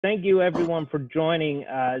Thank you everyone for joining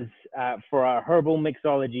us for our Herbal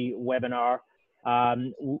Mixology webinar.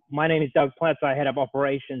 My name is Doug Platz. I head up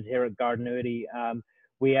operations here at Gardenuity.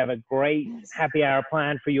 We have a great happy hour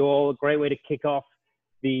planned for you all, a great way to kick off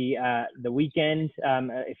the weekend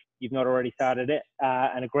if you've not already started it,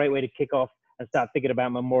 and a great way to kick off and start thinking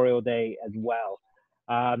about Memorial Day as well.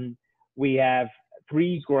 We have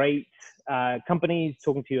three great companies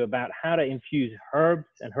talking to you about how to infuse herbs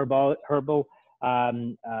and herbal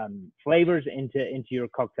flavors into your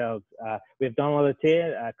cocktails. We have Donna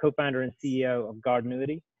Letier, co-founder and CEO of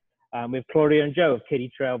Gardenuity. We have Claudia and Joe of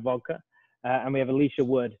Katy Trail Vodka. And we have Alicia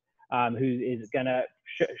Wood, who is going to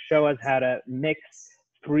show us how to mix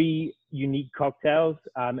three unique cocktails.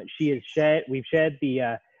 We've shared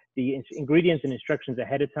the ingredients and instructions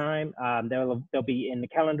ahead of time. They'll be in the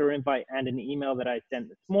calendar invite and in the email that I sent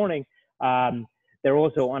this morning. They're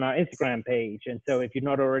also on our Instagram page. And so if you're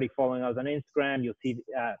not already following us on Instagram, you'll see,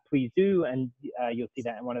 please do, and you'll see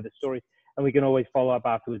that in one of the stories. And we can always follow up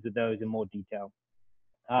afterwards with those in more detail.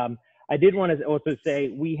 I did want to also say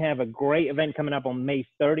we have a great event coming up on May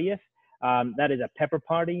 30th. That is a pepper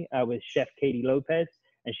party with Chef Katie Lopez.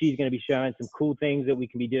 And she's going to be showing some cool things that we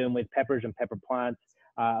can be doing with peppers and pepper plants,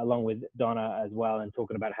 along with Donna as well, and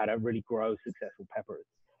talking about how to really grow successful peppers.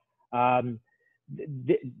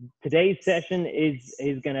 Today's session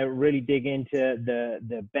is going to really dig into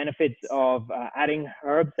the benefits of adding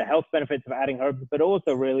herbs, the health benefits of adding herbs, but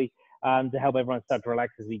also really to help everyone start to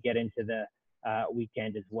relax as we get into the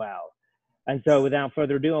weekend as well. And so without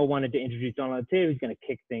further ado, I wanted to introduce Donna Letier, who's going to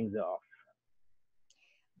kick things off.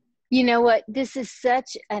 You know what? This is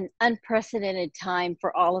such an unprecedented time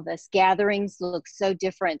for all of us. Gatherings look so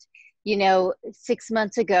different. You know, 6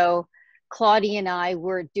 months ago, Claudia and I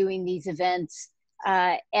were doing these events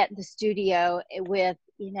at the studio with,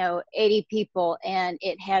 80 people, and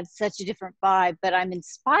it had such a different vibe. But I'm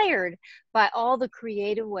inspired by all the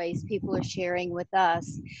creative ways people are sharing with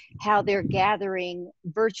us how they're gathering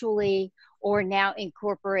virtually or now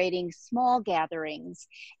incorporating small gatherings.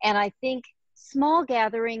 And I think small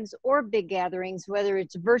gatherings or big gatherings, whether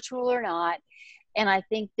it's virtual or not, and I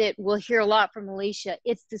think that we'll hear a lot from Alicia,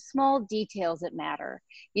 it's the small details that matter.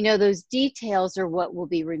 Those details are what will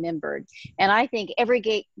be remembered. And I think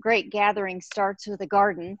every great gathering starts with a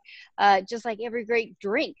garden, just like every great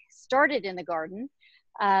drink started in the garden.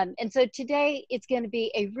 And so today it's going to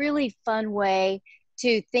be a really fun way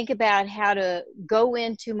to think about how to go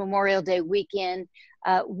into Memorial Day weekend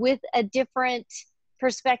with a different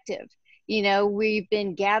perspective. We've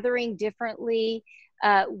been gathering differently.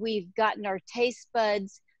 We've gotten our taste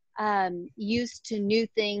buds used to new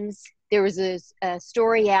things. There was a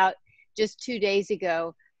story out just 2 days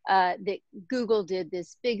ago that Google did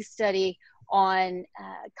this big study on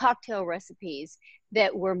cocktail recipes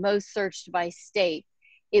that were most searched by state.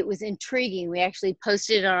 It was intriguing. We actually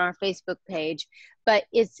posted it on our Facebook page, but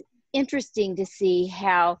it's interesting to see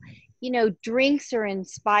how, drinks are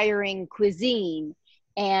inspiring cuisine,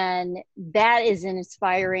 and that is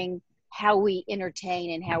inspiring how we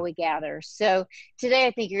entertain and how we gather. So today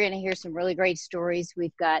I think you're going to hear some really great stories.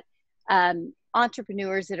 We've got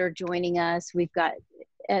entrepreneurs that are joining us. We've got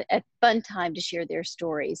a fun time to share their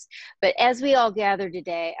stories. But as we all gather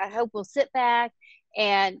today, I hope we'll sit back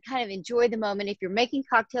and kind of enjoy the moment. If you're making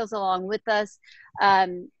cocktails along with us,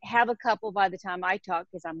 have a couple by the time I talk,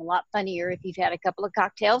 because I'm a lot funnier if you've had a couple of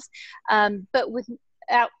cocktails. But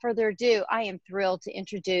without further ado, I am thrilled to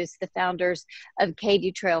introduce the founders of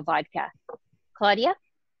Katy Trail Vodka. Claudia?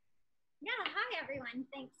 Yeah, hi everyone.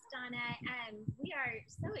 Thanks, Donna. We are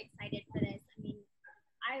so excited for this.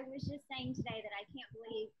 I was just saying today that I can't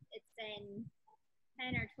believe it's been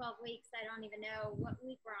 10 or 12 weeks. I don't even know what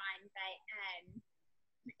week we're on, but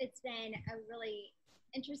it's been a really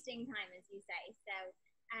interesting time, as you say. So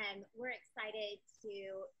we're excited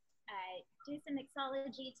to do some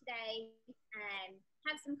mixology today and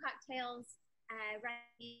have some cocktails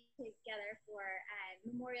ready together for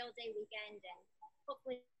Memorial Day weekend, and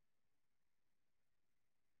hopefully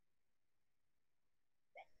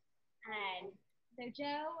so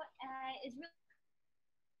Joe is really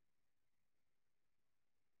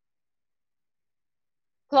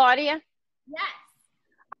Claudia? Yes.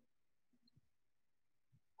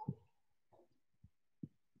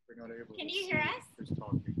 We're not able Can to you hear see us? who's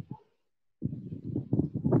talking.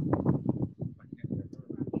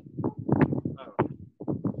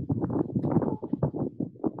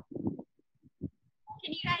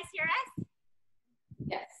 Can you guys hear us?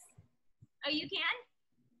 Yes. Oh, you can?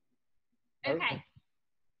 Okay.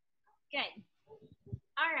 Good.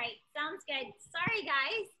 All right. Sounds good. Sorry,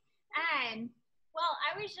 guys. Well,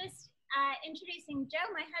 I was just introducing Joe,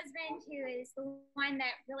 my husband, who is the one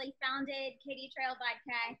that really founded Katy Trail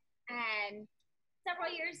Vodka.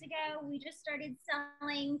 Several years ago, we just started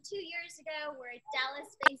selling 2 years ago. We're a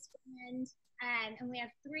Dallas-based brand, and we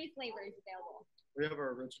have 3 flavors available. We have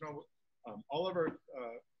our original, all of our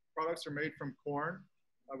products are made from corn.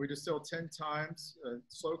 We distill 10 times,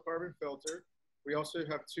 slow carbon filter. We also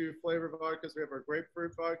have 2 flavor vodkas. We have our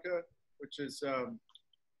grapefruit vodka, which is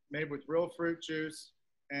made with real fruit juice,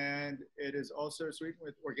 and it is also sweetened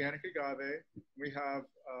with organic agave. We have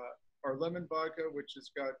our lemon vodka, which has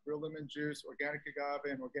got real lemon juice, organic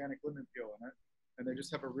agave, and organic lemon peel in it. And they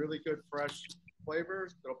just have a really good fresh flavor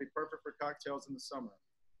that'll be perfect for cocktails in the summer.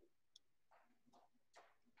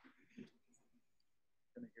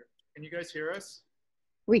 Can you guys hear us?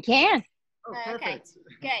 We can. Oh, perfect.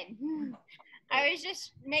 Okay, good. I was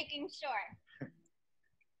just making sure.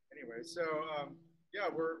 Anyway, so yeah,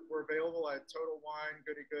 we're available at Total Wine,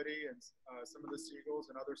 Goody Goody, and some of the Seagulls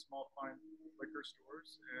and other small fine liquor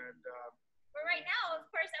stores. And but right now, of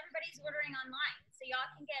course, everybody's ordering online, so y'all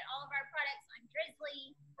can get all of our products on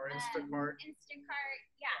Drizzly or Instacart. Instacart,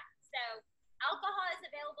 yeah. So alcohol is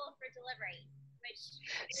available for delivery, which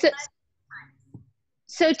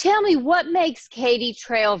so tell me, what makes Katy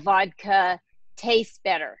Trail Vodka taste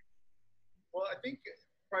better? Well, I think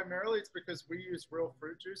primarily it's because we use real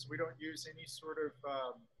fruit juice. We don't use any sort of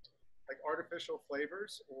like artificial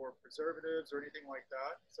flavors or preservatives or anything like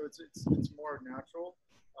that. So it's more natural.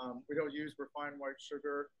 We don't use refined white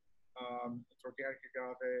sugar. It's organic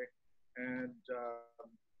agave, and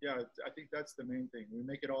yeah, I think that's the main thing. We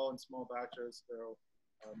make it all in small batches, so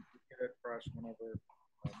you get it fresh whenever it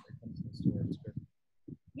comes to the store. It's good.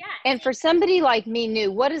 Yeah. And for somebody like me new,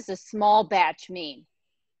 what does a small batch mean?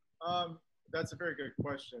 That's a very good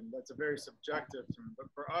question. That's a very subjective term, but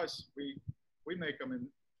for us, we make them in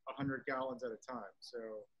 100 gallons at a time. So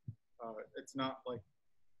it's not like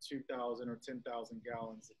 2,000 or 10,000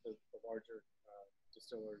 gallons that the larger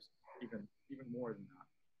distillers, even more than that,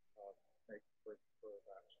 make for a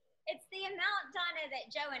batch. It's the amount, Donna, that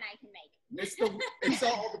Joe and I can make. It's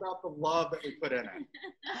all about the love that we put in it.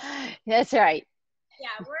 That's right.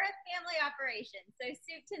 Yeah, we're a family operation. So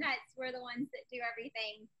soup to nuts, we're the ones that do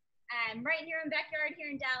everything. Right in your own backyard here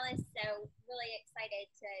in Dallas. So really excited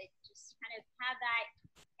to just kind of have that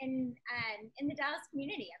in the Dallas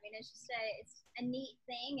community. I mean, it's just it's a neat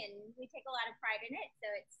thing, and we take a lot of pride in it. So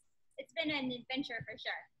it's been an adventure for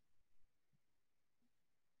sure.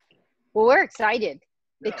 Well, we're excited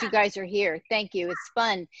that you guys are here. Thank you. It's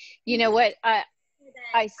fun. You know what? I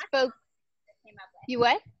spoke. You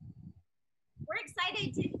what? We're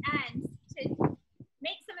excited to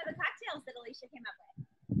make some of the cocktails that Alicia came up with.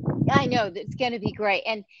 I know that's going to be great.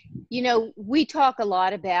 And, you know, we talk a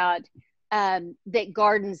lot about that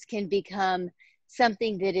gardens can become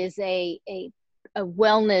something that is a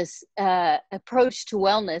wellness approach to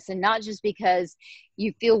wellness, and not just because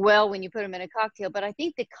you feel well when you put them in a cocktail, but I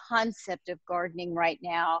think the concept of gardening right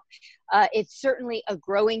now, it's certainly a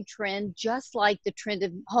growing trend, just like the trend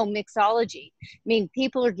of home mixology. I mean,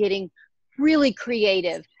 people are getting really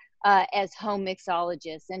creative as home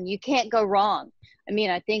mixologists, and you can't go wrong. I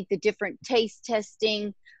mean, I think the different taste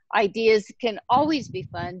testing ideas can always be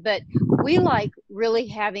fun, but we like really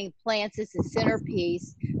having plants as a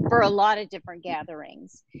centerpiece for a lot of different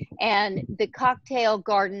gatherings. And the cocktail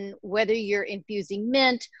garden, whether you're infusing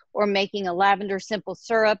mint or making a lavender simple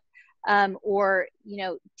syrup, or, you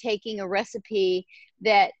know, taking a recipe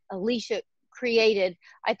that Alicia created,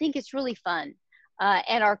 I think it's really fun.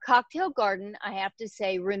 And our cocktail garden, I have to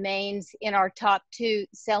say, remains in our top 2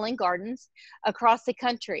 selling gardens across the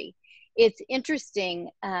country. It's interesting.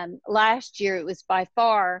 Last year, it was by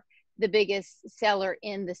far the biggest seller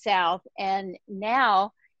in the South. And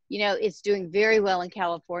now, you know, it's doing very well in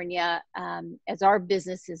California. As our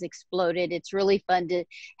business has exploded, it's really fun to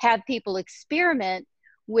have people experiment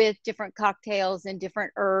with different cocktails and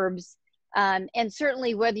different herbs. And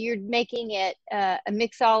certainly whether you're making it a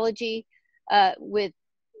mixology,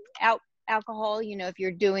 without alcohol, you know, if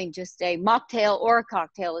you're doing just a mocktail or a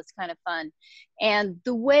cocktail, it's kind of fun. And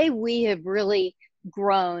the way we have really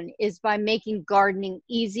grown is by making gardening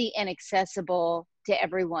easy and accessible to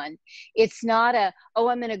everyone. It's not oh,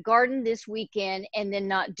 I'm in a garden this weekend and then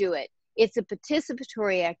not do it. It's a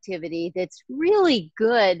participatory activity that's really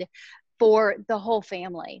good for the whole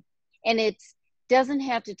family. And it doesn't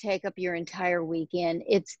have to take up your entire weekend.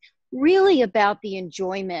 It's really about the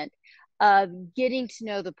enjoyment of getting to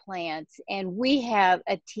know the plants. And we have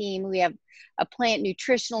a team. We have a plant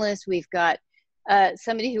nutritionalist. We've got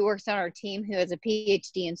somebody who works on our team who has a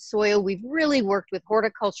PhD in soil. We've really worked with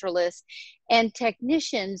horticulturalists and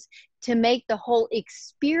technicians to make the whole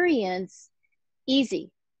experience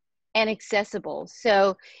easy and accessible.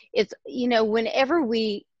 So it's, you know, whenever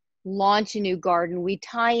we launch a new garden, we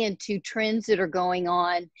tie into trends that are going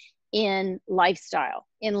on in lifestyle,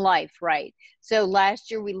 in life, right? So last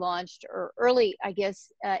year we launched, or early, I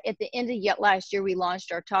guess, at the end of last year, we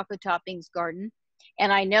launched our taco toppings garden.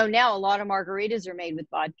 And I know now a lot of margaritas are made with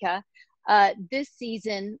vodka. This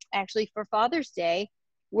season, actually for Father's Day,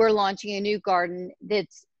 we're launching a new garden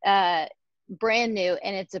that's brand new,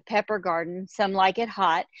 and it's a pepper garden. Some like it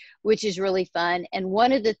hot, which is really fun. And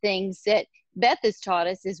one of the things that Beth has taught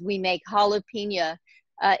us is we make jalapeno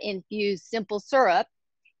infused simple syrup,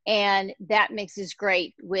 and that mixes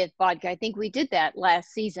great with vodka. I think we did that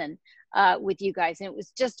last season with you guys, and it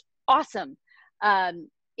was just awesome.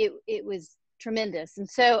 It was tremendous. And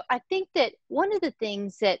so I think that one of the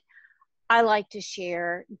things that I like to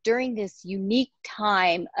share during this unique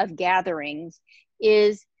time of gatherings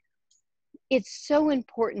is it's so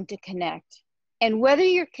important to connect. And whether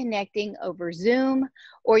you're connecting over Zoom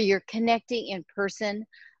or you're connecting in person,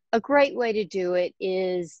 a great way to do it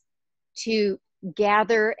is to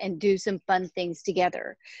gather and do some fun things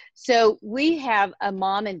together. So we have a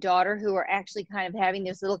mom and daughter who are actually kind of having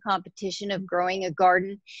this little competition of growing a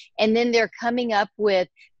garden. And then they're coming up with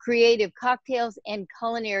creative cocktails and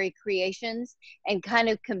culinary creations and kind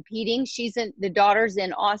of competing. The daughter's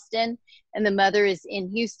in Austin and the mother is in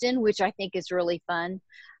Houston, which I think is really fun.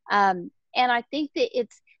 And I think that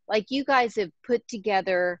it's like you guys have put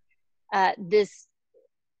together the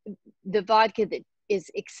vodka that is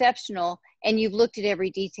exceptional, and you've looked at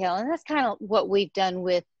every detail, and that's kind of what we've done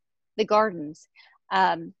with the gardens.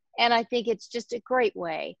 And I think it's just a great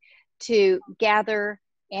way to gather.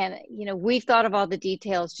 And, you know, we've thought of all the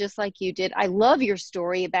details just like you did. I love your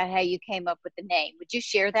story about how you came up with the name. Would you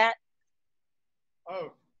share that?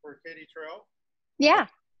 Oh, for Katy Trail? Yeah.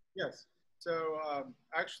 Yes. So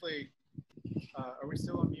actually, are we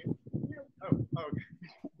still on mute? Oh, okay.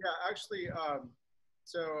 Yeah, actually,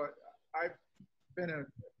 so I've been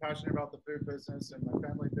passionate about the food business, and my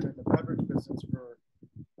family's been in the beverage business for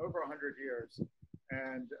over 100 years.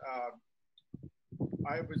 And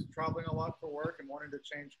I was traveling a lot for work and wanted to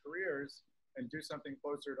change careers and do something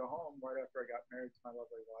closer to home right after I got married to my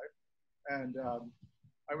lovely wife. And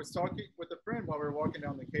I was talking with a friend while we were walking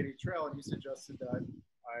down the Katy Trail, and he suggested that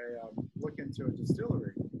I look into a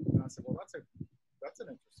distillery. And I said, well, that's an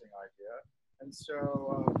interesting idea. And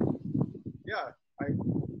so, yeah,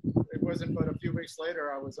 it wasn't but a few weeks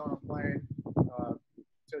later, I was on a plane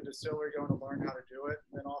to a distillery going to learn how to do it,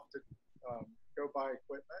 and then off to go buy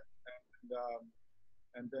equipment.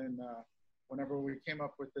 And then whenever we came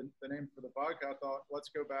up with the name for the vodka, I thought, let's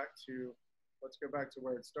go back to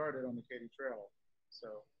where it started on the Katy Trail. So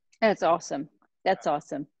that's awesome. That's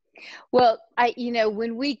awesome. Well,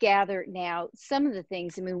 when we gather now, some of the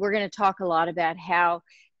things, I mean, we're going to talk a lot about how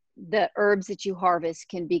the herbs that you harvest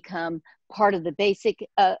can become part of the basic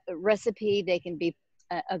recipe. They can be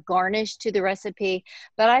a garnish to the recipe,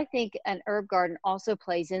 but I think an herb garden also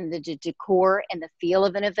plays in the decor and the feel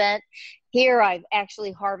of an event. Here I've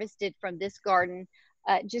actually harvested from this garden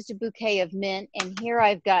just a bouquet of mint, and here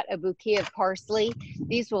I've got a bouquet of parsley.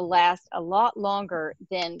 These will last a lot longer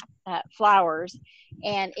than flowers,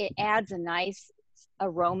 and it adds a nice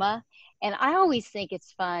aroma. And I always think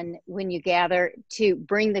it's fun when you gather to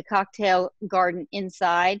bring the cocktail garden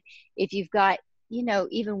inside. If you've got,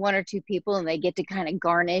 even one or two people and they get to kind of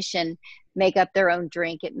garnish and make up their own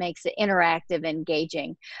drink, it makes it interactive and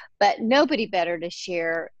engaging. But nobody better to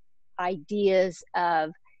share ideas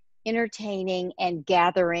of entertaining and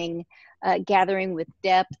gathering with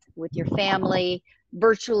depth with your family,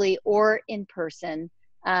 virtually or in person,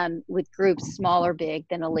 with groups small or big,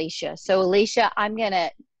 than Alicia. So Alicia, I'm going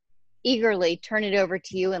to eagerly turn it over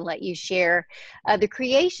to you and let you share the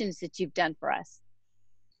creations that you've done for us.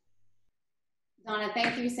 Donna,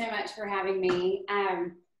 thank you so much for having me.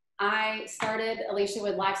 I started Alicia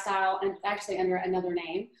Wood Lifestyle, and actually under another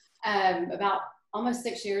name, about almost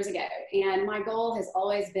 6 years ago. And my goal has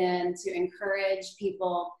always been to encourage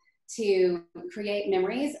people to create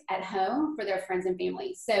memories at home for their friends and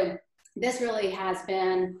family. So this really has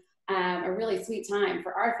been a really sweet time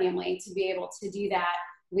for our family to be able to do that.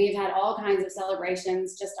 We've had all kinds of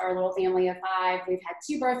celebrations, just our little family of 5. We've had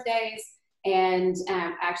 2 birthdays, and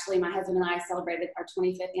actually my husband and I celebrated our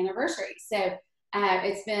 25th anniversary. So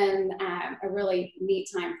it's been a really neat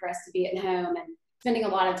time for us to be at home and spending a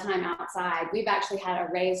lot of time outside. We've actually had a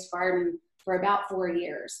raised garden for about 4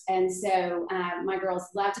 years. And so my girls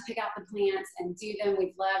love to pick out the plants and do them.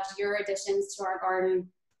 We've loved your additions to our garden.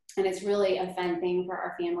 And it's really a fun thing for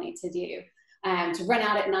our family to do. To run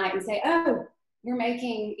out at night and say, oh, we're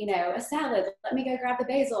making, you know, a salad. Let me go grab the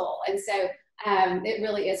basil. And so it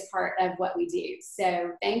really is part of what we do.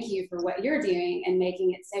 So thank you for what you're doing and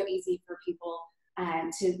making it so easy for people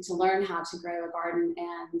to learn how to grow a garden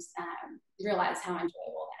and realize how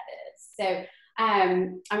enjoyable that is. So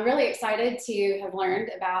I'm really excited to have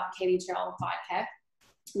learned about Katy Trail Vodka.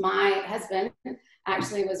 My husband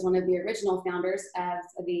actually was one of the original founders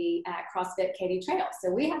of the CrossFit Katy Trail.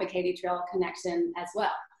 So we have a Katy Trail connection as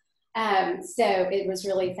well. So it was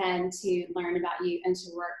really fun to learn about you and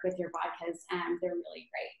to work with your vodkas. They're really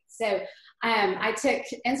great. So I took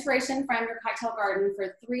inspiration from your cocktail garden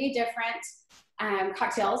for 3 different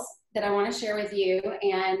cocktails that I want to share with you.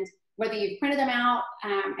 And whether you've printed them out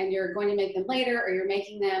and you're going to make them later or you're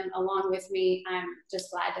making them along with me, I'm just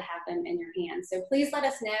glad to have them in your hands. So please let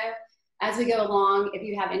us know as we go along if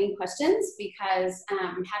you have any questions, because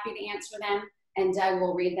I'm happy to answer them, and Doug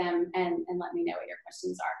will read them and let me know what your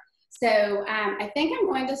questions are. So I think I'm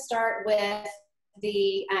going to start with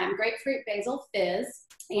the grapefruit basil fizz.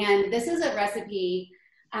 And this is a recipe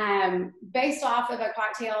based off of a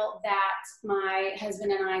cocktail that my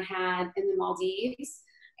husband and I had in the Maldives.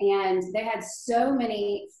 And they had so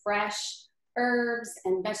many fresh herbs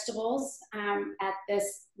and vegetables at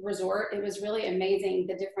this resort. It was really amazing,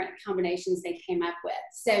 the different combinations they came up with.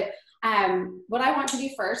 So what I want to do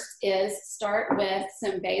first is start with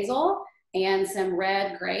some basil and some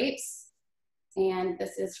red grapes. And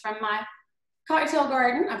this is from my cocktail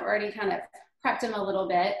garden. I've already kind of prepped them a little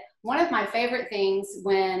bit. One of my favorite things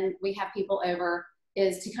when we have people over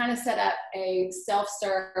is to kind of set up a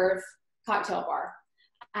self-serve cocktail bar.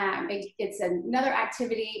 It's another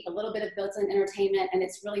activity, a little bit of built-in entertainment, and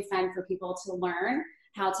it's really fun for people to learn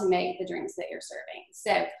how to make the drinks that you're serving.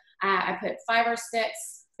 So I put 5 or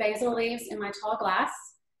 6 basil leaves in my tall glass,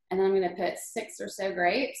 and then I'm going to put 6 or so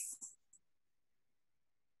grapes.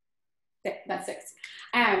 That's 6.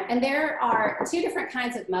 And there are 2 different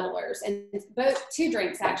kinds of muddlers, and both 2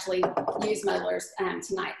 drinks actually use muddlers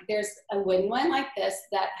tonight. There's a wooden one like this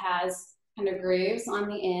that has kind of grooves on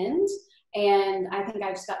the end, and I think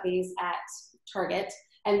I just got these at Target.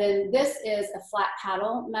 And then this is a flat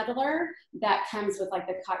paddle muddler that comes with like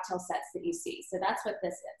the cocktail sets that you see. So that's what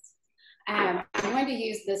this is. I'm going to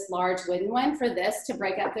use this large wooden one for this to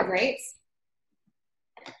break up the grapes.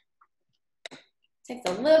 Takes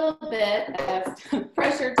a little bit of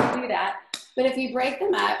pressure to do that, but if you break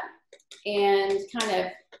them up and kind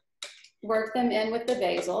of work them in with the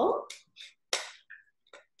basil.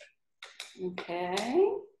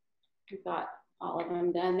 Okay, we've got all of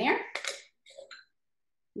them done there.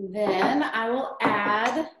 Then I will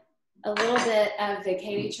add a little bit of the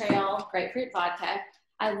Katy Trail grapefruit vodka.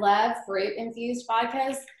 I love fruit infused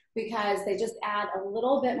vodkas because they just add a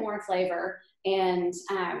little bit more flavor, and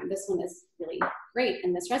this one is really great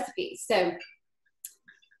in this recipe. So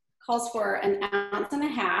calls for 1.5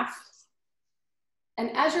 ounces.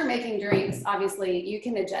 And as you're making drinks, obviously you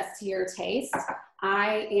can adjust to your taste.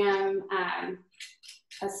 I am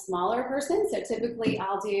a smaller person, so typically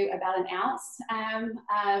I'll do about 1 ounce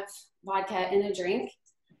of vodka in a drink.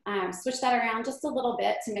 Switch that around just a little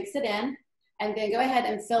bit to mix it in, and then go ahead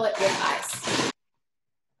and fill it with ice.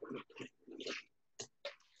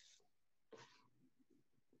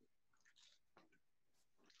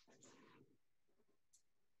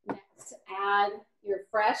 Next, add your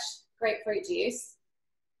fresh grapefruit juice.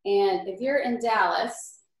 And if you're in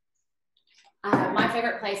Dallas, my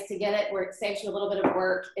favorite place to get it where it saves you a little bit of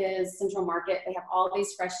work is Central Market. They have all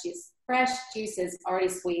these fresh juices already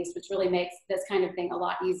squeezed, which really makes this kind of thing a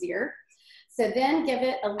lot easier. So then give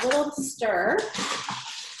it a little stir.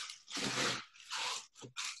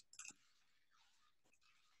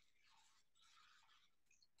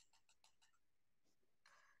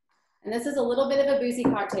 And this is a little bit of a boozy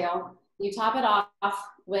cocktail. You top it off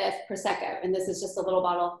with Prosecco, and this is just a little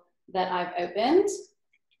bottle that I've opened.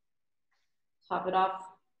 Top it off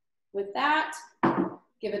with that.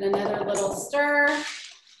 Give it another little stir.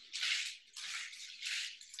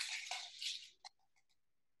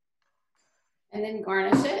 And then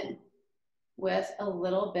garnish it with a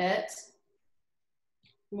little bit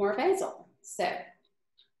more basil. So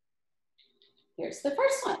here's the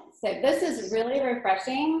first one. So this is really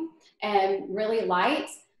refreshing and really light,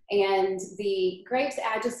 and the grapes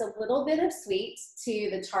add just a little bit of sweet to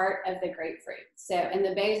the tart of the grapefruit. So, and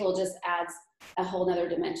the basil just adds a whole nother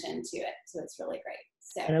dimension to it. So it's really great.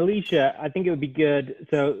 So, and Alicia, I think it would be good.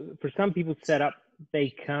 So for some people's setup, they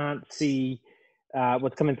can't see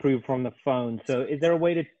what's coming through from the phone. So is there a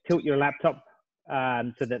way to tilt your laptop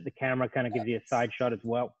so that the camera kind of gives you a side shot as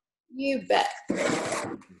well? You bet.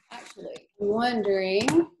 Actually, I'm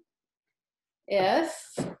wondering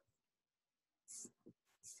if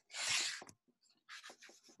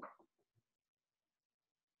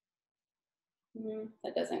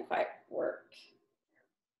That doesn't quite work.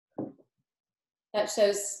 That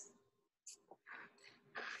shows.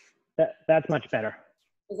 That's much better.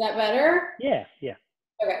 Is that better? Yeah, yeah.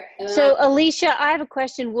 Okay. So Alicia, I have a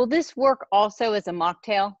question. Will this work also as a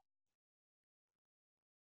mocktail?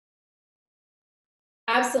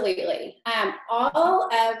 Absolutely.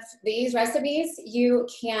 All of these recipes you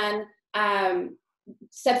can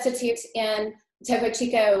substitute in Topo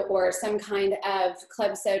Chico or some kind of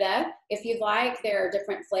club soda. If you'd like, there are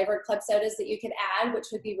different flavored club sodas that you could add, which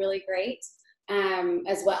would be really great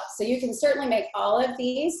as well. So you can certainly make all of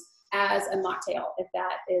these as a mocktail if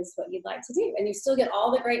that is what you'd like to do. And you still get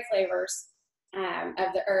all the great flavors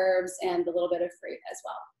of the herbs and the little bit of fruit as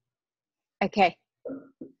well. Okay.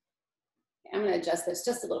 I'm going to adjust this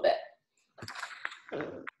just a little bit.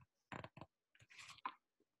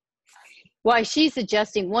 While she's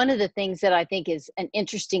adjusting, one of the things that I think is an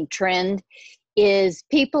interesting trend is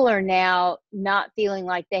people are now not feeling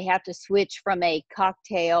like they have to switch from a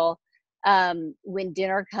cocktail when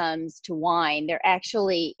dinner comes to wine. They're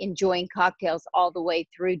actually enjoying cocktails all the way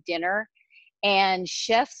through dinner. And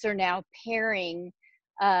chefs are now pairing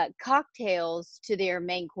cocktails to their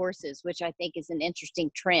main courses, which I think is an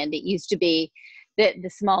interesting trend. It used to be that the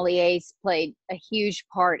sommeliers played a huge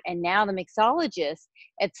part, and now the mixologists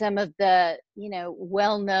at some of the, you know,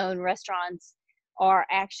 well-known restaurants are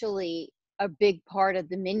actually a big part of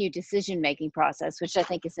the menu decision-making process, which I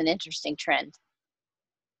think is an interesting trend.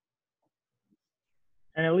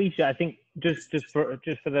 And Alicia, I think just for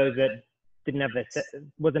those that didn't have that,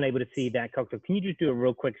 wasn't able to see that cocktail, can you just do a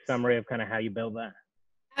real quick summary of kind of how you build that?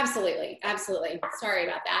 Absolutely, absolutely. Sorry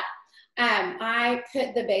about that. I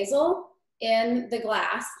put the basil in the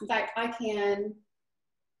glass. In fact, I can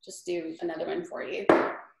just do another one for you.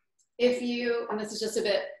 If you, and this is just a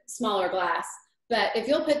bit smaller glass, but if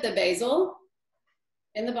you'll put the basil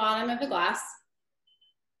in the bottom of the glass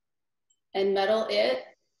and muddle it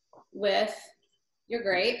with your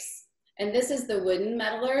grapes, and this is the wooden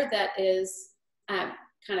muddler that is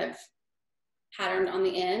kind of patterned on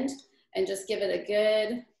the end, and just give it a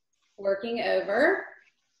good working over.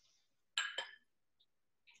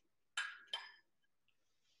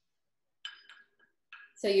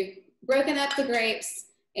 So you've broken up the grapes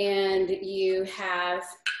and you have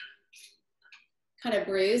kind of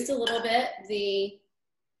bruised a little bit the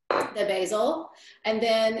basil. And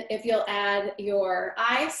then if you'll add your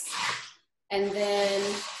ice and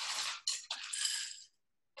then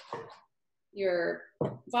your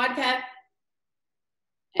vodka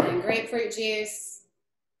and grapefruit juice,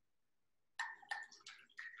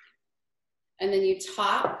 and then you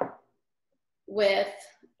top with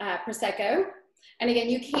Prosecco. And again,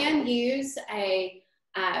 you can use a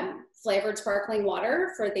flavored sparkling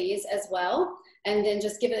water for these as well. And then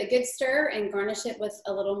just give it a good stir and garnish it with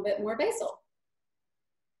a little bit more basil.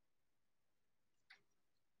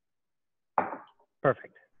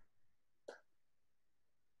 Perfect.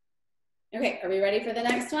 Okay, are we ready for the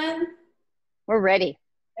next one? We're ready.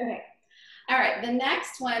 Okay. All right, the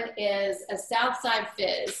next one is a Southside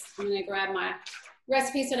Fizz. I'm gonna grab my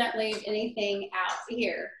recipe so I don't leave anything out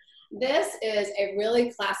here. This is a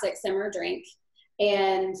really classic summer drink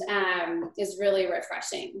and is really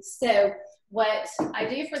refreshing. So what I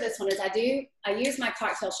do for this one is I use my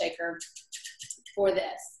cocktail shaker for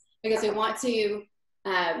this because we want to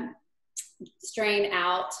strain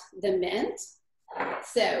out the mint.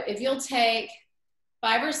 So if you'll take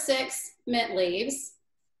 5 or 6 mint leaves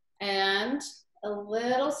and a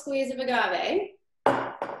little squeeze of agave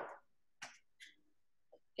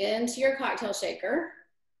into your cocktail shaker.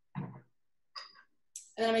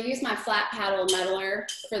 And then I'm gonna use my flat paddle muddler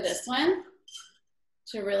for this one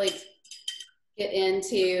to really get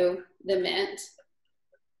into the mint.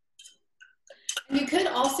 And you could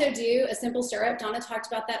also do a simple syrup. Donna talked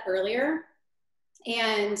about that earlier.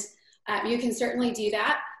 And you can certainly do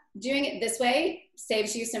that. Doing it this way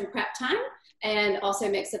saves you some prep time and also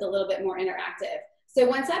makes it a little bit more interactive. So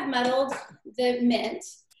once I've muddled the mint,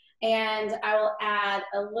 and I will add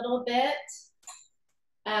a little bit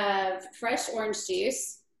of fresh orange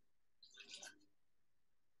juice.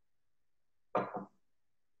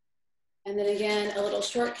 And then again, a little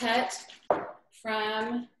shortcut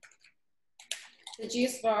from the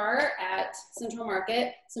juice bar at Central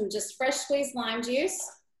Market. Some just fresh squeezed lime juice,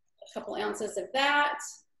 a couple ounces of that.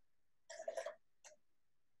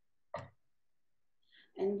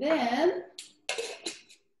 And then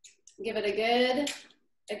give it a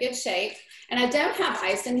good shake. And I don't have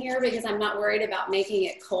ice in here because I'm not worried about making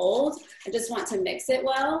it cold. I just want to mix it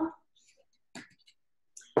well.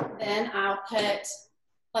 Then I'll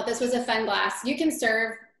thought this was a fun glass. You can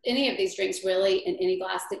serve any of these drinks really in any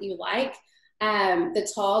glass that you like. The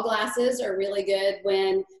tall glasses are really good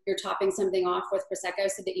when you're topping something off with Prosecco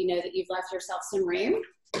so that you know that you've left yourself some room.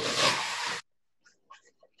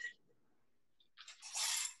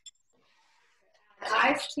 Add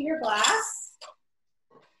ice to your glass.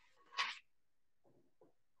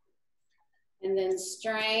 And then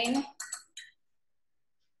strain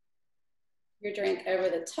your drink over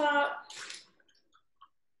the top.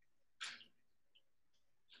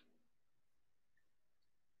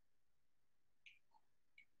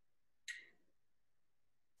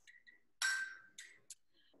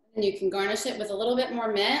 And you can garnish it with a little bit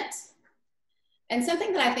more mint. And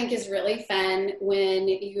something that I think is really fun when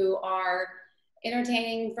you are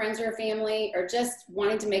entertaining friends or family or just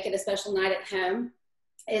wanting to make it a special night at home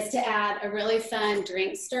is to add a really fun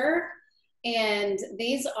drink stir. And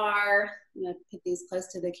these are, I'm gonna put these close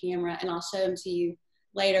to the camera and I'll show them to you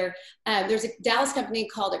later. There's a Dallas company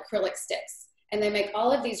called Acrylic Sticks, and they make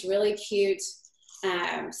all of these really cute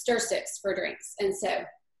stir sticks for drinks. And so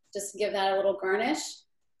just give that a little garnish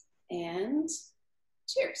and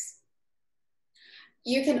cheers.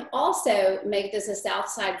 You can also make this a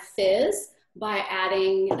Southside Fizz by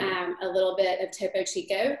adding a little bit of Topo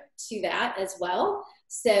Chico to that as well.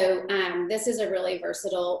 So this is a really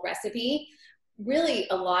versatile recipe. Really,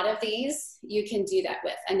 a lot of these you can do that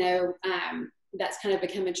with. I know that's kind of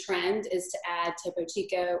become a trend, is to add Topo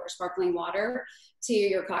Chico or sparkling water to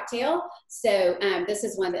your cocktail. So this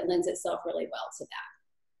is one that lends itself really well to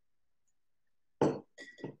that.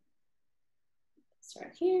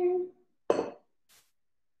 Start here.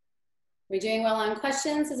 We're doing well on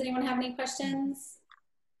questions. Does anyone have any questions?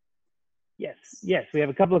 Yes, we have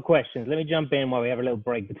a couple of questions. Let me jump in while we have a little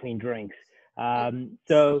break between drinks.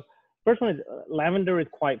 So first one is, lavender is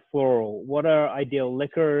quite floral. What are ideal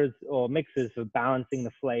liquors or mixes for balancing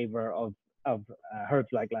the flavor of herbs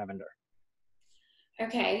like lavender?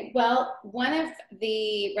 Okay, well, one of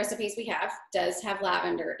the recipes we have does have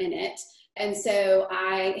lavender in it. And so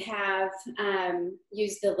I have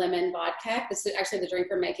used the lemon vodka. This is actually the drink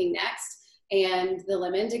we're making next. And the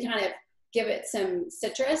lemon to kind of give it some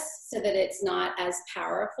citrus so that it's not as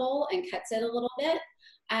powerful and cuts it a little bit.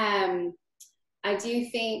 I do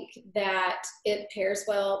think that it pairs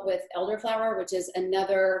well with elderflower, which is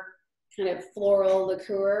another kind of floral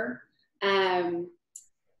liqueur. I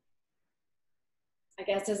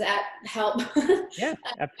guess, does that help? Yeah,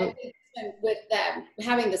 absolutely. With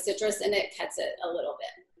having the citrus in it cuts it a little bit.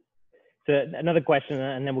 So another question,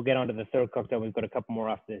 and then we'll get on to the third cocktail. We've got a couple more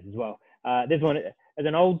after this as well. This one, as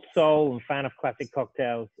an old soul and fan of classic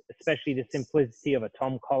cocktails, especially the simplicity of a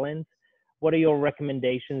Tom Collins, what are your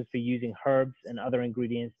recommendations for using herbs and other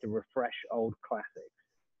ingredients to refresh old classics?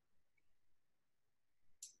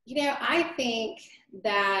 You know, I think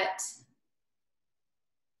that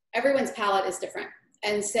everyone's palate is different.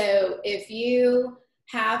 And so if you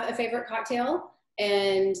have a favorite cocktail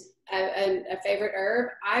and a favorite herb,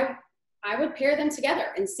 I would pair them together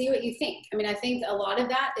and see what you think. I mean, I think a lot of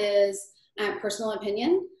that is personal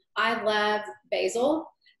opinion. I love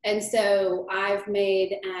basil. And so I've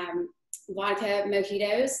made vodka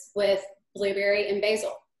mojitos with blueberry and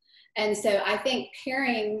basil. And so I think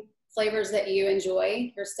pairing flavors that you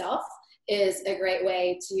enjoy yourself is a great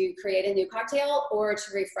way to create a new cocktail or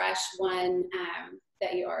to refresh one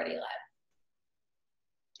that you already love.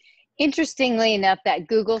 Interestingly enough, that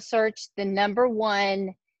Google search, the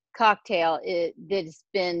 #1 cocktail that's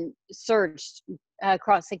been searched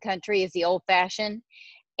across the country is the old fashioned.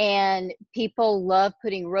 And people love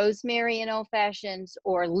putting rosemary in old fashions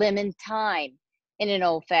or lemon thyme in an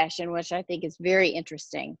old fashioned, which I think is very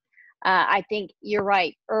interesting. I think you're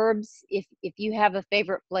right. Herbs, if you have a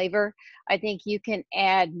favorite flavor, I think you can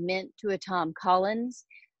add mint to a Tom Collins.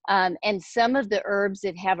 And some of the herbs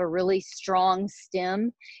that have a really strong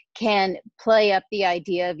stem can play up the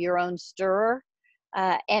idea of your own stirrer.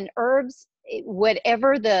 And herbs,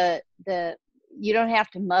 whatever you don't have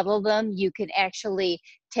to muddle them. You can actually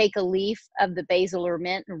take a leaf of the basil or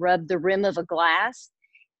mint and rub the rim of a glass,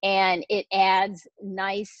 and it adds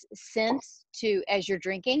nice scent to as you're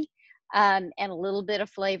drinking, and a little bit of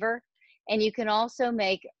flavor. And you can also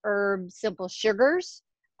make herb simple sugars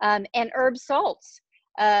and herb salts.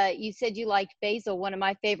 You said you liked basil. One of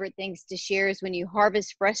my favorite things to share is when you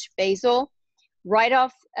harvest fresh basil, right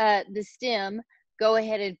off the stem, go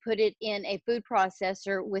ahead and put it in a food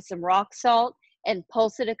processor with some rock salt and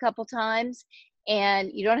pulse it a couple times.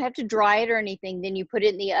 And you don't have to dry it or anything. Then you put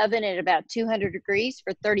it in the oven at about 200 degrees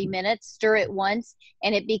for 30 minutes, stir it once,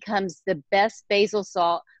 and it becomes the best basil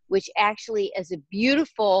salt, which actually is a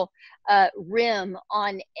beautiful rim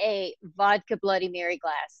on a vodka Bloody Mary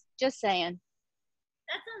glass. Just saying.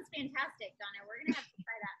 That sounds fantastic, Donna. We're going to have to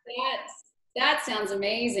try that. Yes. That sounds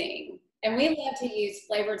amazing. And we love to use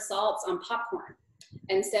flavored salts on popcorn.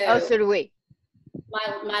 And so, Oh, so do we.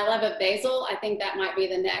 my love of basil, I think that might be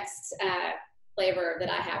the next flavor that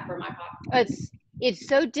I have for my popcorn. It's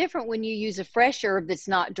so different when you use a fresh herb that's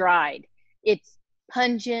not dried. It's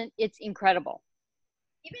pungent. It's incredible.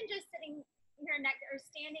 Even just sitting here or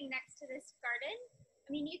standing next to this garden, I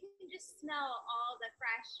mean, you can just smell all the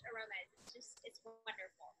fresh aromas. It's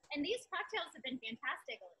wonderful. And these cocktails have been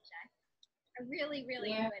fantastic, Alicia. I really,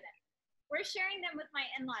 really enjoy them. We're sharing them with my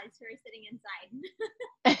in-laws who are sitting inside.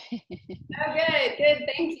 Oh, good.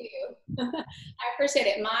 Thank you. I appreciate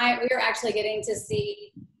it. We are actually getting to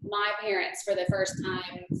see my parents for the first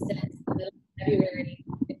time since the middle of February,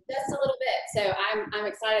 just a little bit. So I'm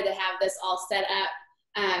excited to have this all set up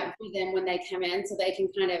for them when they come in, so they can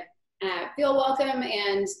kind of feel welcome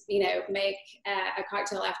and, make a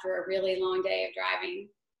cocktail after a really long day of driving.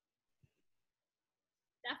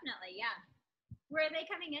 Definitely, yeah. Where are they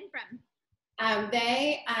coming in from?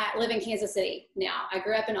 They live in Kansas City now. I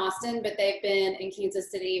grew up in Austin, but they've been in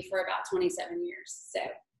Kansas City for about 27 years. So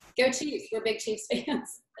go Chiefs. We're big Chiefs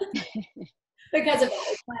fans because of that.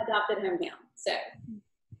 It's my adopted hometown. So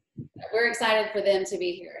we're excited for them to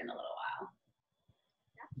be here in a little while.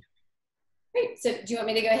 Great. So do you want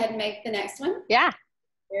me to go ahead and make the next one? Yeah.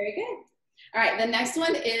 Very good. All right. The next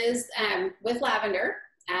one is with lavender,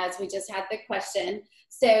 as we just had the question.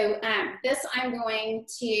 So this I'm going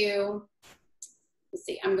to,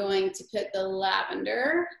 I'm going to put the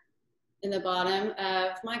lavender in the bottom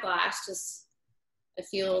of my glass, just a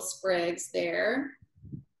few little sprigs there.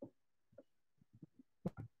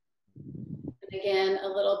 And again, a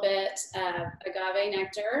little bit of agave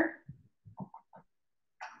nectar.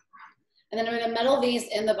 And then I'm going to metal these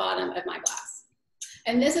in the bottom of my glass.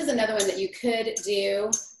 And this is another one that you could do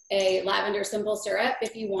a lavender simple syrup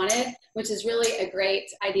if you wanted, which is really a great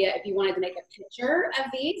idea if you wanted to make a pitcher of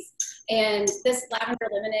these. And this lavender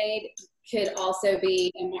lemonade could also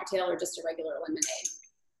be a mocktail or just a regular lemonade.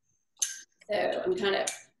 So I'm kind of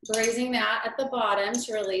braising that at the bottom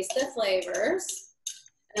to release the flavors.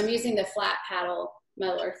 And I'm using the flat paddle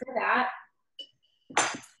muddler for that.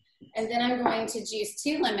 And then I'm going to juice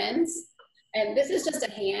 2 lemons. And this is just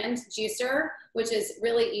a hand juicer, which is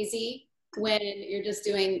really easy when you're just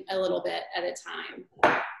doing a little bit at a time.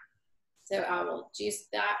 So I will juice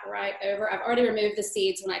that right over. I've already removed the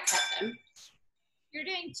seeds when I cut them. You're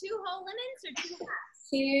doing 2 whole lemons or 2 halves?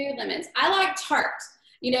 2 lemons. I like tart.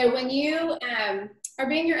 When you are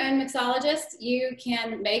being your own mixologist, you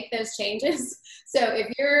can make those changes. So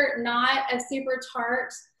if you're not a super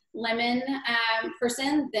tart lemon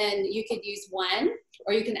person, then you could use 1,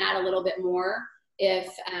 or you can add a little bit more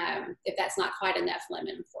if that's not quite enough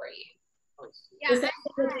lemon for you. Yeah, I added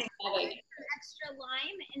some extra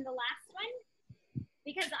lime in the last one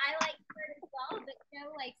because I like tart as well, but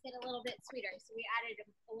Joe likes it a little bit sweeter, so we added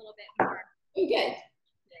a little bit more. Oh, good.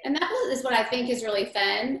 And that is what I think is really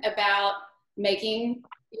fun about making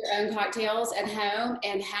your own cocktails at home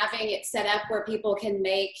and having it set up where people can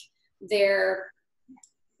make their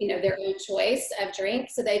own choice of drink,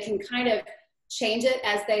 so they can kind of change it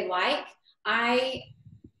as they like. I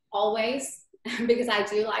always, because I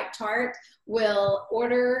do like tart, will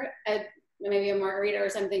order maybe a margarita or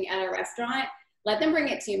something at a restaurant, let them bring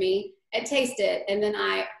it to me, and taste it, and then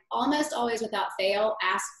I almost always without fail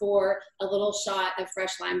ask for a little shot of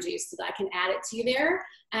fresh lime juice so that I can add it to there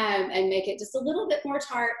and make it just a little bit more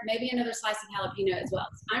tart, maybe another slice of jalapeno as well.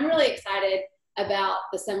 So I'm really excited about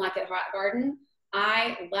the Some Like It Hot garden.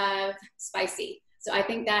 I love spicy. So I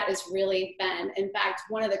think that is really fun. In fact,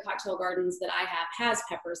 one of the cocktail gardens that I have has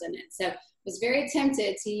peppers in it. So I was very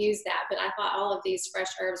tempted to use that, but I thought all of these fresh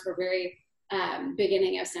herbs were very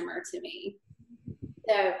beginning of summer to me.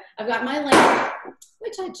 So I've got my lemon,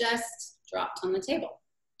 which I just dropped on the table.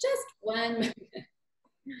 Just 1 minute.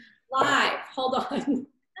 Live, hold on.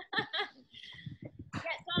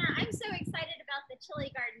 Yeah, Donna, I'm so excited about the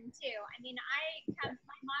chili garden too. I mean,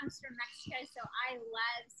 my mom's from Mexico, so I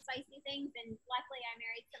love spicy things, and luckily I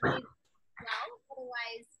married somebody well.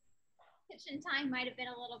 Otherwise, kitchen time might have been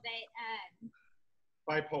a little bit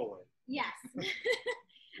bipolar. Yes. So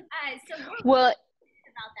well,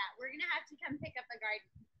 about that, we're gonna have to come pick up a garden.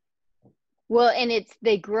 Well, and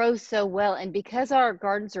they grow so well, and because our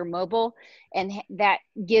gardens are mobile, and that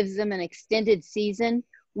gives them an extended season.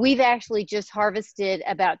 We've actually just harvested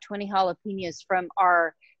about 20 jalapenos from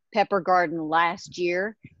our pepper garden last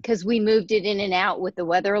year because we moved it in and out with the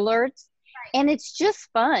weather alerts. Right. And it's just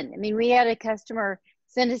fun. I mean, we had a customer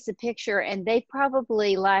sent us a picture, and they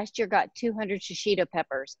probably last year got 200 shishito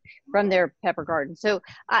peppers from their pepper garden. So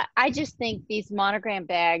I just think these monogram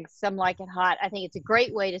bags, some like it hot, I think it's a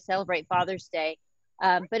great way to celebrate Father's Day,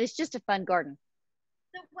 but it's just a fun garden.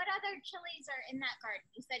 So what other chilies are in that garden?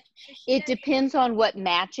 You said shishito. It depends on what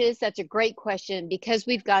matches. That's a great question. Because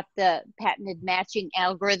we've got the patented matching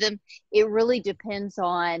algorithm, it really depends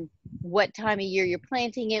on what time of year you're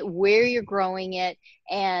planting it, where you're growing it,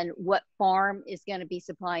 and what farm is going to be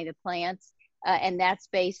supplying the plants. And that's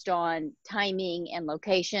based on timing and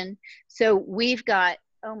location. So we've got,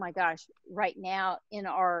 oh my gosh, right now in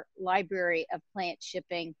our library of plant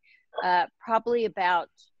shipping, probably about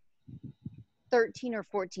 13 or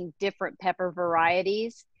 14 different pepper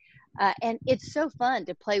varieties. And it's so fun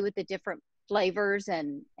to play with the different flavors.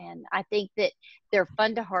 And I think that they're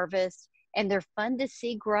fun to harvest and they're fun to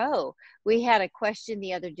see grow. We had a question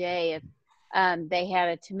the other day if they had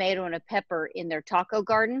a tomato and a pepper in their taco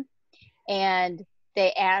garden. And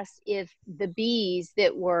they asked if the bees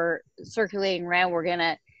that were circulating around were going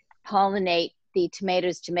to pollinate the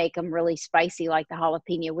tomatoes to make them really spicy like the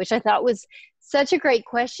jalapeno, which I thought was such a great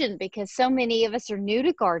question because so many of us are new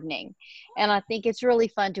to gardening. And I think it's really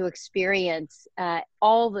fun to experience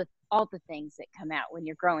all the things that come out when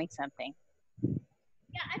you're growing something.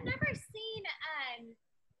 Yeah, I've never seen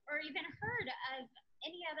or even heard of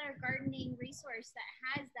any other gardening resource that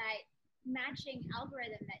has that matching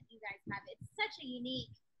algorithm that you guys have. It's such a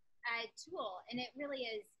unique tool, and it really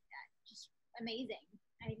is just amazing.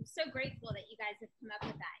 I'm so grateful that you guys have come up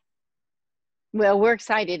with that. Well, we're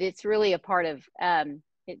excited. It's really a part of,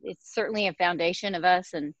 it's certainly a foundation of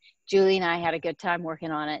us, and Julie and I had a good time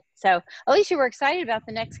working on it. So, Alicia, we're excited about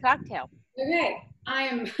the next cocktail. Okay, I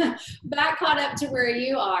am back caught up to where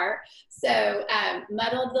you are. So,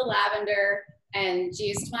 muddled the lavender and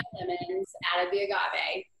juiced my lemons, added the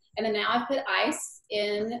agave. And then now I've put ice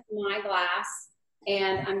in my glass,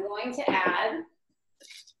 and I'm going to add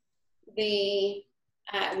the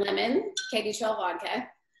lemon, Katy Trail Vodka.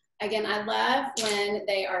 Again, I love when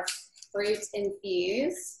they are fruit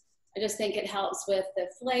infused. I just think it helps with the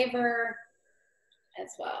flavor as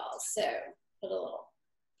well. So put a little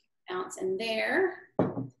ounce in there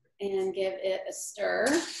and give it a stir.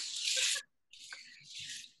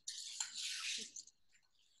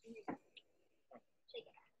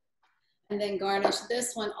 And then garnish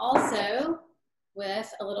this one also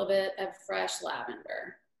with a little bit of fresh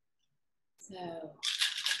lavender. So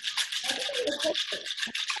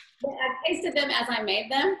I tasted them as I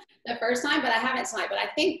made them the first time, but I haven't tonight. But I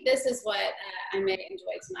think this is what I may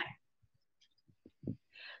enjoy tonight.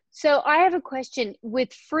 So I have a question.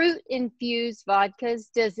 With fruit infused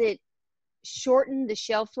vodkas, does it shorten the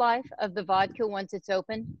shelf life of the vodka once it's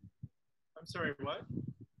open? I'm sorry, what?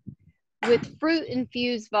 With fruit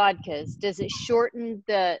infused vodkas, does it shorten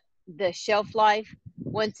the shelf life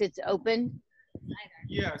once it's open?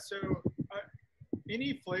 Yeah, so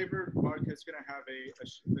any flavored vodka is going to have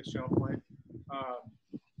a shelf life.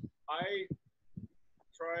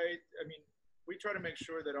 We try to make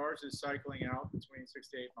sure that ours is cycling out between 6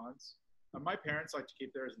 to 8 months. My parents like to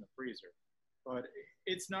keep theirs in the freezer, but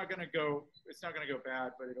it's not going to go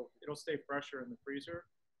bad, but it'll stay fresher in the freezer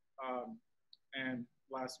and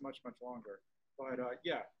last much longer. But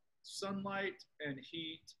yeah, sunlight and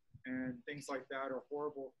heat and things like that are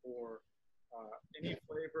horrible for any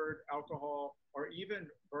flavored alcohol or even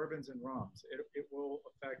bourbons and rums. It will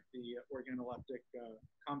affect the organoleptic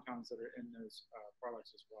compounds that are in those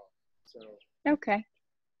products as well. So okay.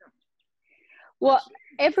 Yeah. Well,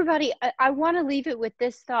 everybody, I want to leave it with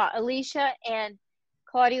this thought. Alicia and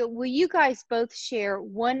Claudia, will you guys both share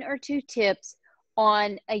 1 or 2 tips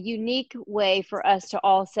on a unique way for us to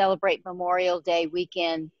all celebrate Memorial Day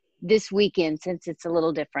weekend this weekend, since it's a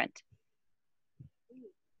little different?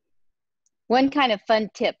 One kind of fun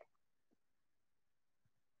tip.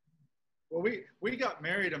 Well, we got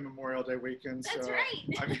married on Memorial Day weekend, so That's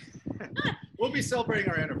right. I mean, we'll be celebrating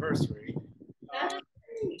our anniversary.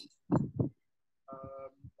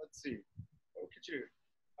 Let's see. What could you?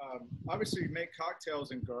 Obviously, make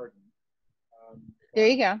cocktails and garden. There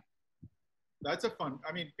you go. That's a fun.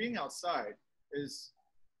 I mean, being outside is.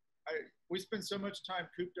 We spend so much time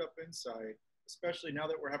cooped up inside, especially now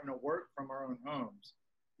that we're having to work from our own homes.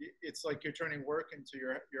 It's like you're turning work into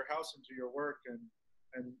your house into your work, and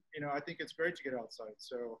you know, I think it's great to get outside.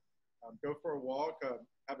 So go for a walk,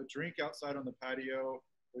 have a drink outside on the patio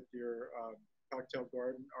with your cocktail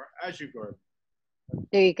garden or as you garden.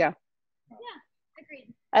 There you go. Yeah,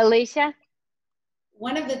 agreed. Alicia?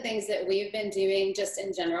 One of the things that we've been doing just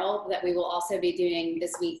in general that we will also be doing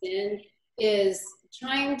this weekend is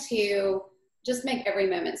trying to just make every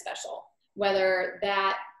moment special. whether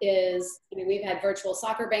that is, I mean, we've had virtual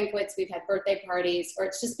soccer banquets, we've had birthday parties, or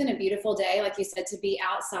it's just been a beautiful day, like you said, to be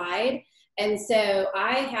outside. And so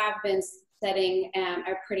I have been setting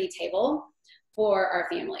a pretty table for our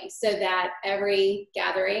family so that every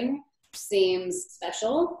gathering seems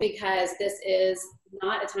special, because this is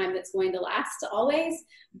not a time that's going to last always,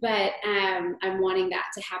 but I'm wanting that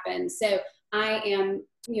to happen. So I am,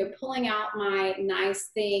 pulling out my nice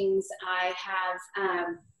things. I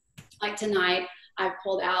have, like tonight, I've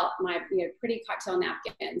pulled out my pretty cocktail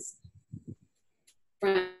napkins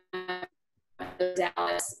from a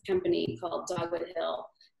Dallas company called Dogwood Hill.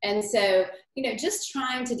 And so, just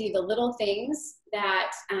trying to do the little things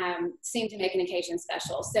that seem to make an occasion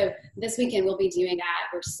special. So this weekend we'll be doing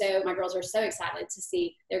that. My girls are so excited to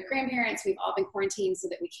see their grandparents. We've all been quarantined so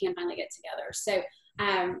that we can finally get together. So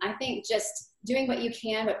I think just doing what you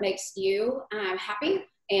can, what makes you happy,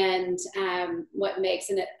 and what makes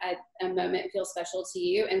a moment feel special to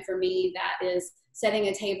you. And for me, that is setting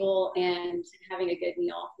a table and having a good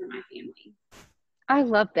meal for my family. I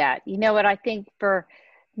love that. You know what, I think for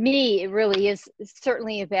me, it really is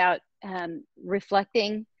certainly about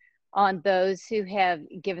reflecting on those who have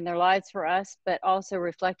given their lives for us, but also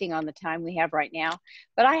reflecting on the time we have right now.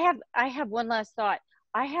 But I have one last thought.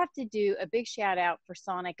 I have to do a big shout out for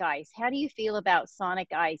Sonic Ice. How do you feel about Sonic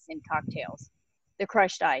Ice in cocktails, the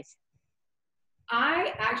crushed ice?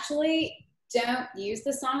 I actually don't use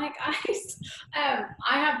the Sonic Ice. I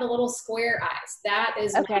have the little square ice. That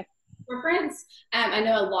is my preference. I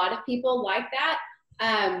know a lot of people like that.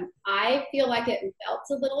 I feel like it melts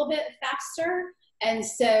a little bit faster. And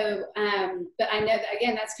so, but I know that,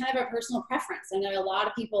 again, that's kind of a personal preference. I know a lot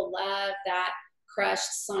of people love that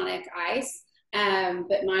crushed Sonic Ice,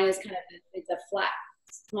 but mine is it's a flat,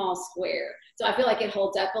 small square. So I feel like it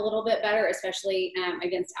holds up a little bit better, especially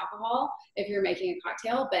against alcohol if you're making a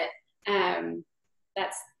cocktail. But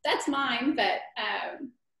that's mine. But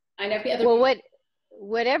I know the other. Well,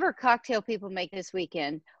 whatever cocktail people make this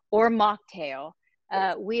weekend or mocktail,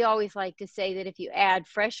 we always like to say that if you add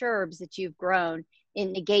fresh herbs that you've grown, it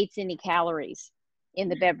negates any calories in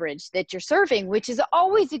the beverage that you're serving, which is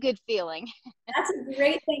always a good feeling. That's a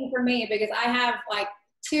great thing for me, because I have like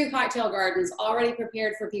 2 cocktail gardens already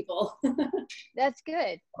prepared for people. That's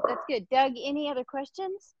good. That's good. Doug, any other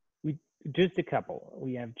questions? Just a couple.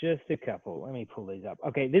 We have just a couple. Let me pull these up.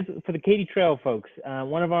 Okay, this for the Katy Trail folks.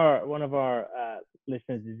 One of our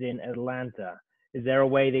listeners is in Atlanta. Is there a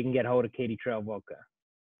way they can get hold of Katy Trail Vodka?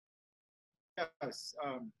 Yes.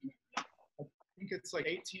 I think it's like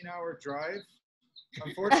 18-hour drive.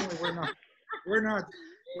 Unfortunately, we're not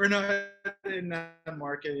in that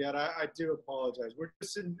market yet. I do apologize. We're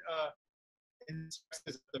just in Texas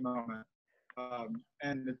at the moment,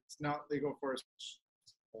 and it's not legal for us.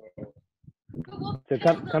 So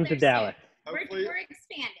come to Dallas. We're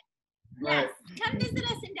expanding. Right. Yes, come visit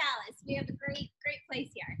us in Dallas. We have a great place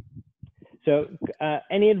here. So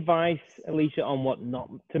any advice, Alicia, on what not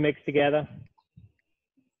to mix together?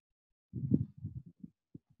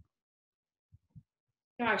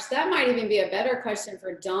 Gosh, that might even be a better question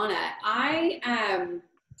for Donna. I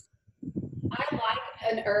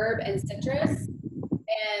like an herb and citrus,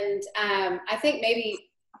 and I think maybe,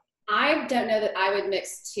 I don't know that I would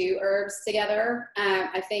mix 2 herbs together.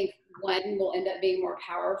 I think one will end up being more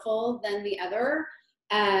powerful than the other.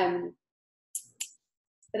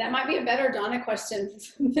 But that might be a better Donna question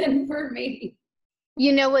than for me.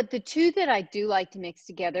 You know what, the 2 that I do like to mix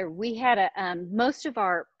together, we had most of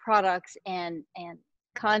our products and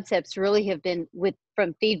concepts really have been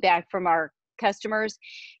from feedback from our customers,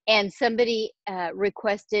 and somebody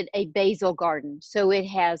requested a basil garden. So it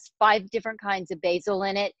has 5 different kinds of basil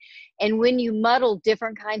in it, and when you muddle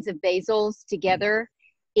different kinds of basils together,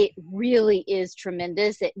 it really is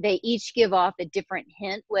tremendous. They each give off a different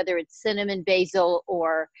hint, whether it's cinnamon basil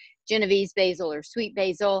or Genovese basil or sweet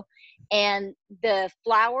basil. And the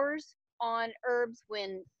flowers on herbs,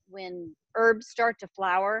 when herbs start to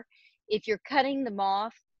flower, if you're cutting them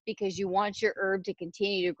off because you want your herb to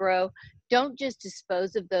continue to grow, don't just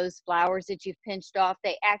dispose of those flowers that you've pinched off.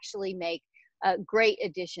 They actually make great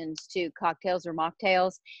additions to cocktails or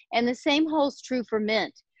mocktails. And the same holds true for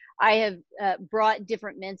mint. I have brought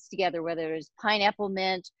different mints together, whether it's pineapple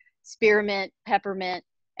mint, spearmint, peppermint,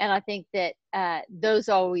 and I think that those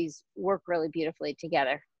always work really beautifully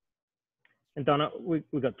together. And Donna, we've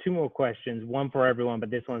got 2 more questions, one for everyone,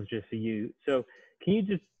 but this one's just for you. So can you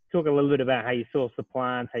just talk a little bit about how you source the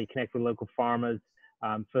plants, how you connect with local farmers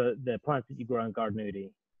for the plants that you grow in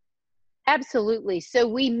Gardenuity? Absolutely. So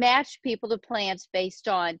we match people to plants based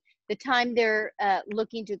on the time they're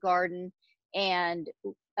looking to garden, and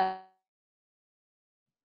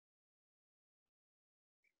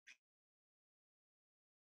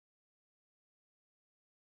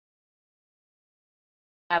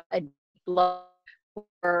have a love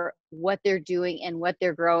for what they're doing and what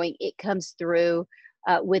they're growing. It comes through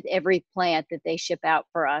with every plant that they ship out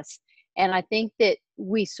for us. And I think that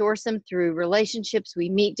we source them through relationships. We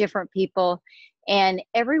meet different people, and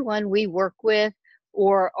everyone we work with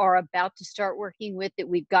or are about to start working with that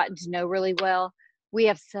we've gotten to know really well, we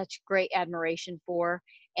have such great admiration for,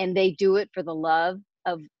 and they do it for the love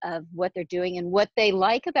of what they're doing. And what they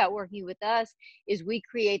like about working with us is we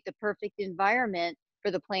create the perfect environment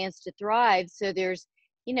for the plants to thrive. So there's,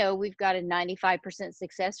 you know, we've got a 95%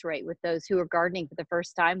 success rate with those who are gardening for the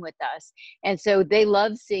first time with us. And so they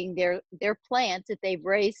love seeing their plants that they've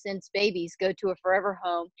raised since babies go to a forever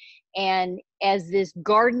home. And as this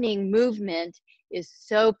gardening movement is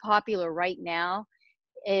so popular right now,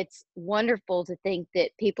 it's wonderful to think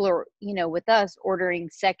that people are, you know, with us ordering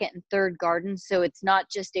second and third gardens. So it's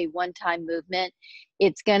not just a one-time movement.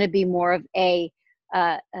 It's going to be more of a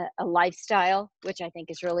lifestyle, which I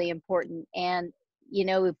think is really important. And, you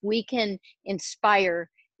know, if we can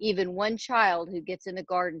inspire even one child who gets in the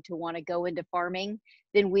garden to want to go into farming,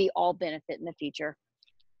 then we all benefit in the future.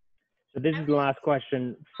 So this is the last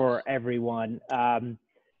question for everyone.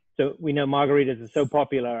 So we know margaritas are so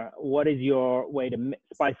popular. What is your way to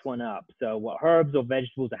spice one up? So what herbs or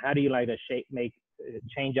vegetables, or how do you like to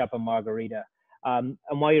change up a margarita? And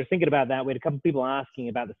while you're thinking about that, we had a couple of people asking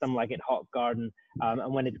about the Some Like It Hot garden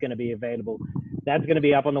and when it's going to be available. That's going to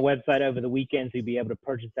be up on the website over the weekend, so you'll be able to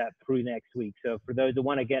purchase that through next week. So for those that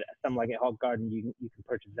want to get Some Like It Hot garden, you can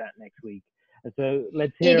purchase that next week. And so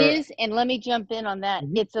let's hear. It is, and let me jump in on that.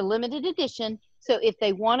 Mm-hmm. It's a limited edition. So if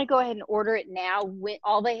they want to go ahead and order it now,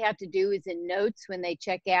 all they have to do is in notes when they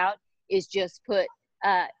check out is just put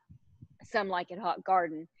Some Like It Hot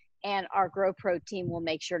garden, and our Grow Pro team will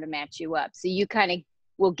make sure to match you up. So you kind of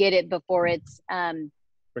will get it before it's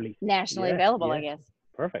nationally available, I guess.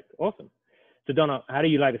 Perfect. Awesome. So Donna, how do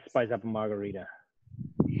you like to spice up a margarita?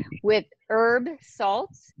 With herb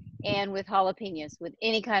salts and with jalapenos, with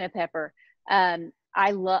any kind of pepper. I'm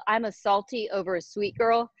a salty over a sweet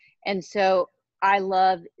girl. And so I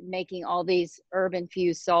love making all these herb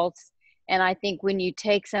infused salts. And I think when you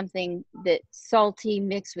take something that's salty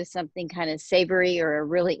mixed with something kind of savory or a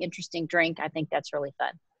really interesting drink, I think that's really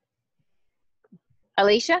fun.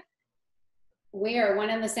 Alicia? We are one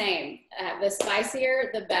and the same. The spicier,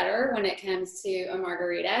 the better when it comes to a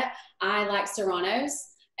margarita. I like serranos.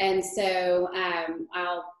 And so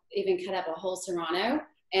I'll even cut up a whole serrano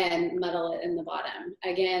and muddle it in the bottom.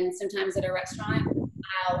 Again, sometimes at a restaurant,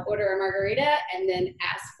 I'll order a margarita and then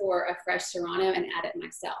ask for a fresh serrano and add it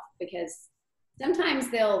myself, because sometimes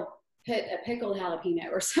they'll put a pickled jalapeno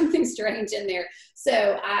or something strange in there.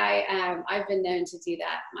 So I've been known to do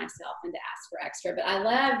that myself and to ask for extra. But I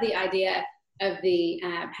love the idea of the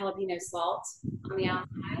jalapeno salt on the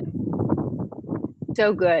outside.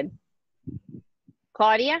 So good.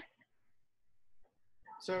 Claudia?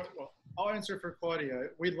 So, well, I'll answer for Claudia.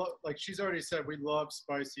 We love, like she's already said, we love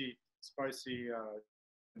spicy.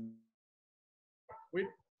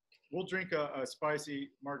 We'll drink a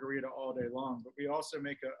spicy margarita all day long, but we also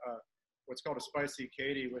make what's called a spicy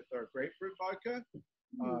Katy with our grapefruit vodka.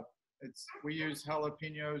 We use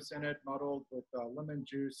jalapenos in it, muddled with lemon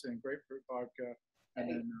juice and grapefruit vodka, and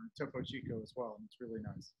then Topo Chico as well, and it's really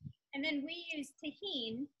nice. And then we use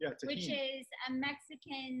tajin, which is a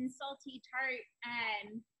Mexican salty tart,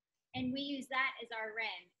 and we use that as our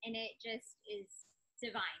rim, and it just is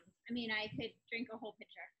divine. I mean, I could drink a whole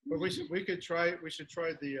pitcher. But we should try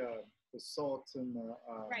the salt and the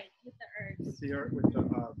right, with the herbs. With the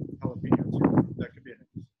jalapeno too. That could be an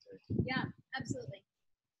interesting taste. Yeah, absolutely.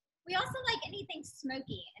 We also like anything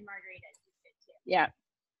smoky in margaritas is good too. Yeah.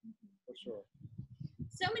 For sure.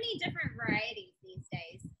 So many different varieties these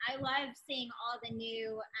days. I love seeing all the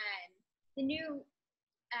new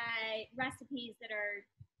recipes that are,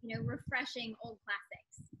 you know, refreshing old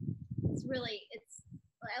classics. It's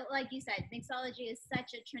like you said, mixology is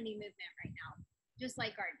such a trendy movement right now, just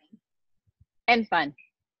like gardening. And fun.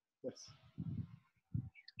 Yes.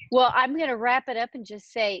 Well, I'm going to wrap it up and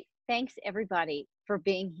just say thanks everybody for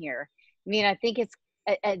being here. I mean, I think it's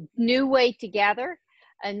a new way to gather,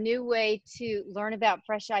 a new way to learn about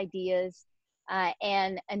fresh ideas,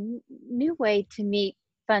 and a new way to meet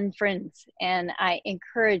fun friends. And I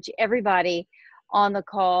encourage everybody on the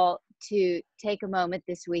call to take a moment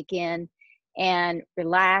this weekend and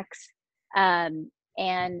relax and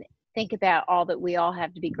think about all that we all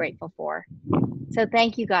have to be grateful for. So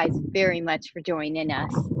thank you guys very much for joining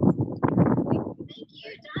us. Thank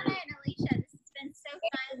you, Donna and Alicia. This has been so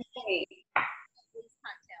fun. These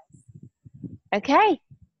cocktails. Okay.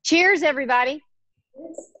 Cheers, everybody.